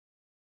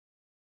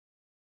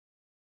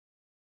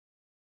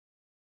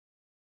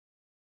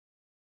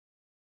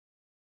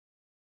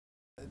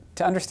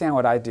To understand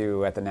what I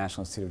do at the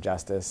National Institute of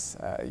Justice,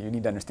 you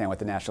need to understand what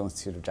the National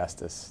Institute of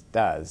Justice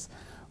does.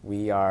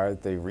 We are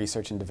the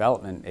research and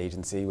development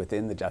agency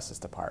within the Justice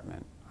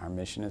Department. Our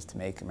mission is to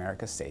make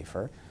America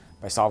safer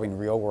by solving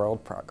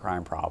real-world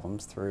crime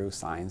problems through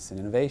science and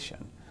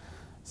innovation.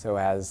 So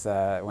as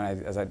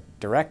I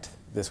direct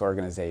this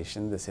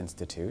organization, this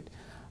institute,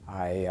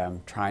 I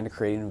am trying to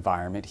create an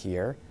environment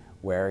here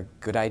where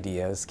good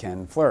ideas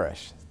can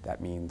flourish.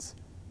 That means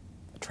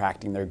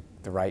attracting the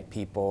right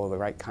people, the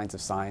right kinds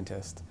of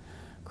scientists,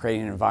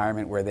 creating an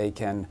environment where they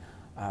can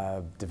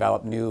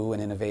develop new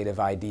and innovative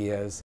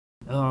ideas.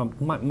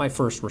 My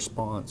first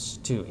response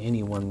to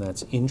anyone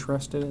that's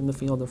interested in the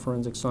field of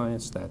forensic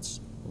science, that's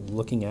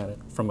looking at it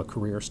from a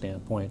career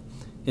standpoint,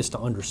 is to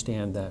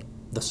understand that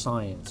the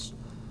science,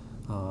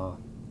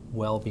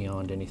 well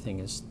beyond anything,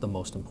 is the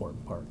most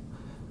important part.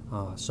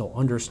 So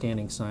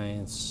understanding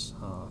science,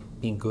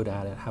 being good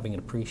at it, having an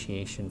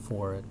appreciation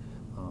for it,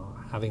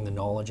 having the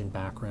knowledge and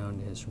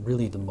background is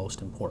really the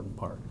most important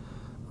part.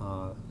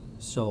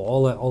 So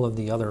all of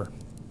the other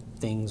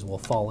things will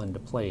fall into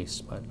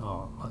place, but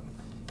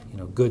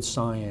good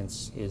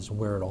science is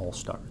where it all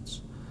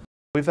starts.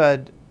 We've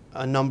had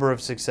a number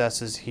of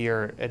successes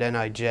here at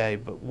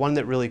NIJ, but one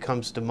that really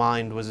comes to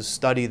mind was a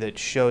study that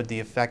showed the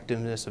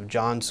effectiveness of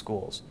John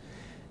schools.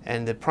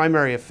 And the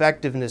primary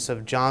effectiveness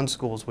of John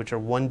schools, which are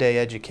one-day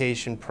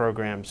education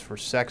programs for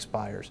sex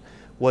buyers,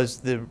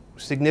 was the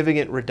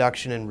significant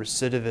reduction in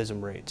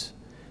recidivism rates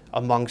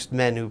amongst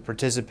men who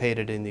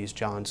participated in these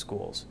John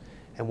schools.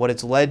 And what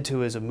it's led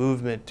to is a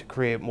movement to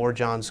create more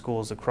John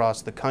schools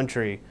across the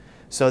country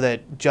so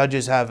that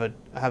judges have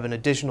an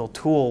additional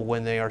tool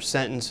when they are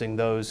sentencing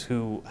those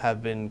who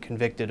have been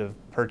convicted of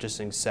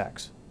purchasing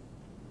sex.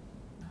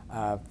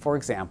 For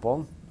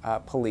example,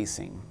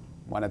 policing.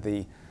 One of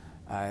the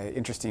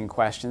interesting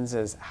questions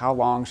is, how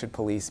long should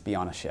police be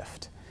on a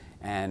shift?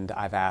 And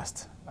I've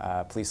asked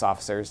police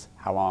officers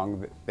how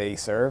long they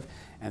serve,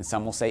 and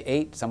some will say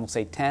 8, some will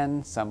say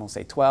 10, some will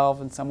say 12,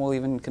 and some will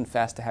even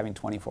confess to having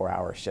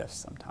 24-hour shifts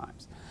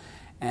sometimes.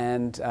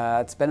 And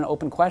it's been an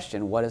open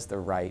question, what is the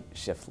right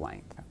shift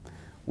length?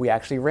 We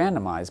actually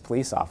randomized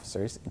police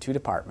officers in 2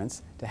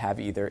 departments to have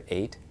either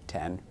 8,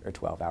 10, or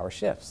 12-hour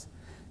shifts.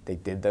 They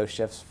did those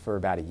shifts for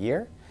about a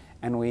year,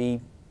 and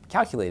we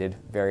calculated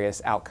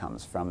various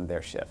outcomes from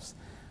their shifts.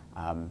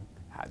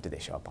 Did they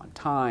show up on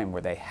time? Were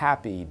they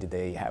happy? Did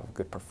they have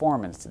good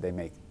performance? Did they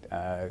make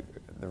the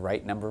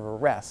right number of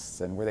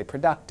arrests? And were they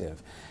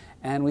productive?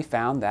 And we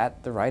found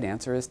that the right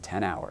answer is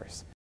 10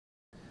 hours.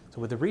 So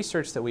with the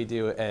research that we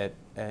do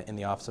in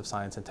the Office of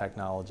Science and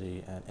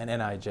Technology and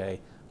NIJ,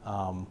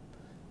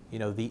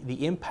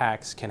 the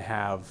impacts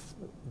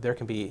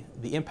the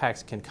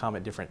impacts can come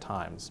at different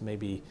times.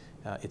 Maybe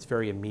it's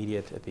very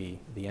immediate at the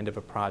end of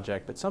a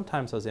project, but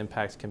sometimes those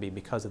impacts can be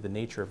because of the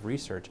nature of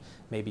research,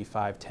 maybe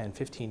 5, 10,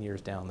 15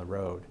 years down the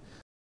road.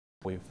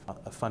 We've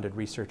funded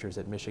researchers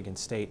at Michigan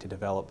State to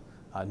develop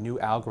new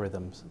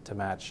algorithms to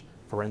match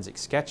forensic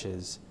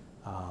sketches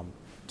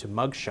to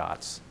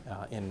mugshots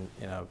in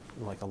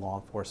like a law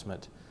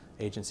enforcement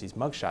agency's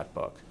mugshot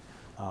book.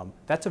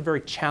 That's a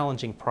very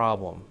challenging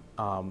problem,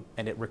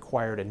 and it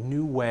required a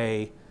new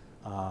way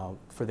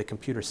for the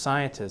computer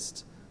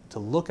scientists to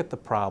look at the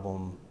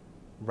problem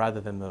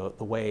rather than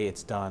the way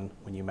it's done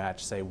when you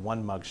match, say,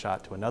 one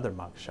mugshot to another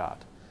mugshot.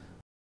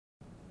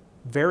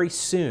 Very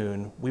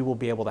soon, we will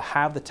be able to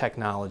have the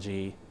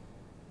technology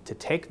to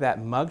take that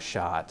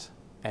mugshot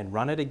and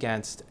run it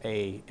against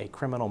a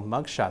criminal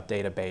mugshot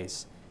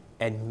database,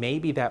 and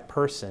maybe that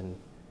person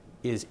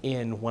is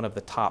in one of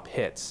the top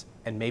hits,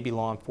 and maybe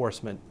law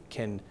enforcement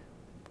can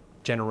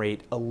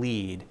generate a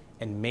lead,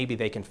 and maybe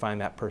they can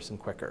find that person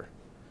quicker.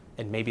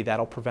 And maybe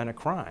that'll prevent a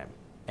crime.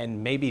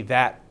 And maybe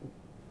that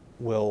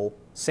will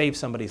save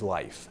somebody's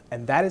life.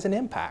 And that is an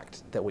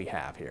impact that we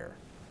have here.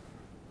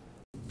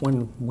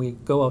 When we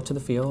go out to the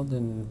field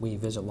and we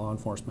visit law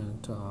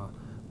enforcement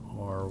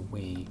or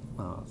we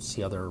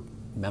see other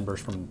members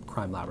from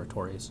crime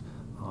laboratories,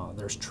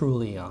 there's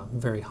truly a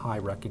very high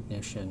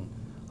recognition,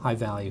 high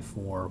value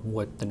for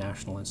what the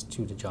National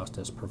Institute of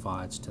Justice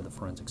provides to the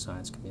forensic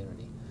science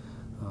community.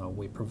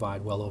 We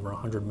provide well over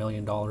 $100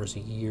 million a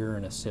year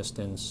in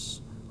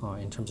assistance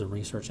in terms of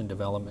research and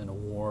development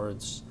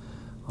awards,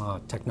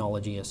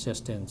 technology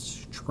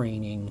assistance,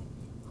 training.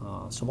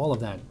 So all of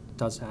that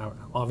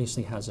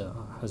obviously has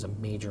a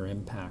major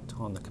impact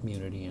on the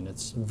community, and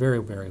it's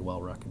very, very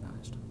well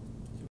recognized.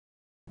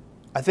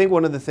 I think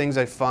one of the things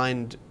I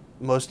find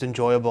most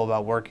enjoyable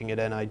about working at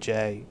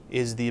NIJ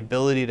is the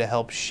ability to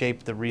help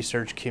shape the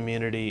research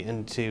community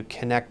and to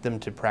connect them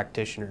to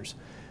practitioners.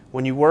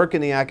 When you work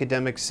in the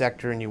academic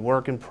sector and you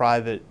work in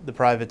the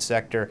private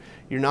sector,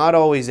 you're not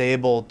always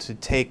able to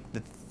take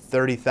the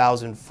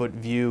 30,000-foot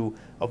view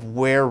of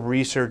where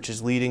research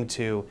is leading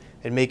to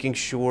and making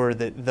sure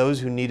that those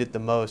who need it the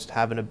most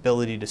have an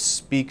ability to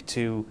speak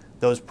to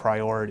those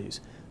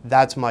priorities.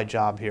 That's my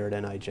job here at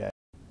NIJ.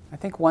 I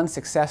think one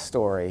success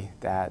story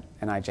that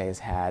NIJ has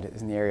had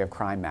is in the area of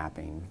crime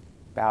mapping.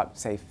 About,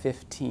 say,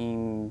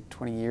 15,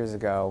 20 years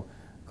ago,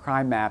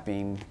 crime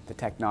mapping, the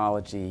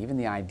technology, even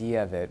the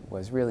idea of it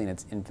was really in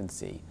its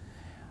infancy.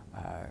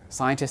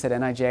 Scientists at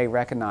NIJ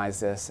recognize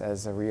this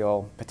as a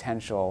real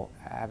potential,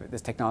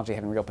 this technology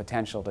having real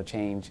potential to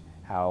change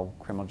how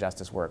criminal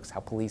justice works, how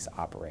police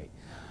operate.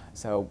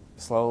 So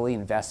slowly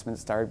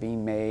investments started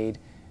being made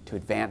to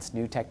advance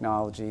new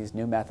technologies,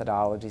 new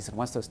methodologies, and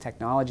once those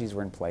technologies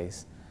were in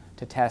place,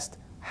 to test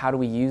how do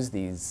we use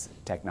these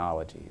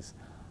technologies.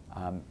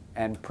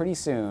 And pretty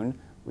soon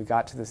we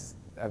got to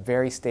a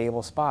very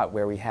stable spot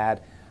where we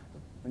had,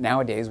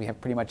 nowadays we have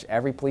pretty much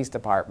every police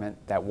department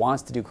that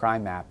wants to do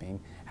crime mapping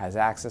has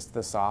access to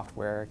the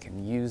software,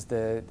 can use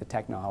the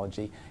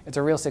technology. It's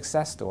a real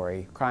success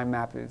story. Crime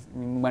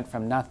mapping went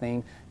from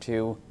nothing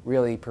to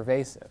really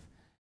pervasive.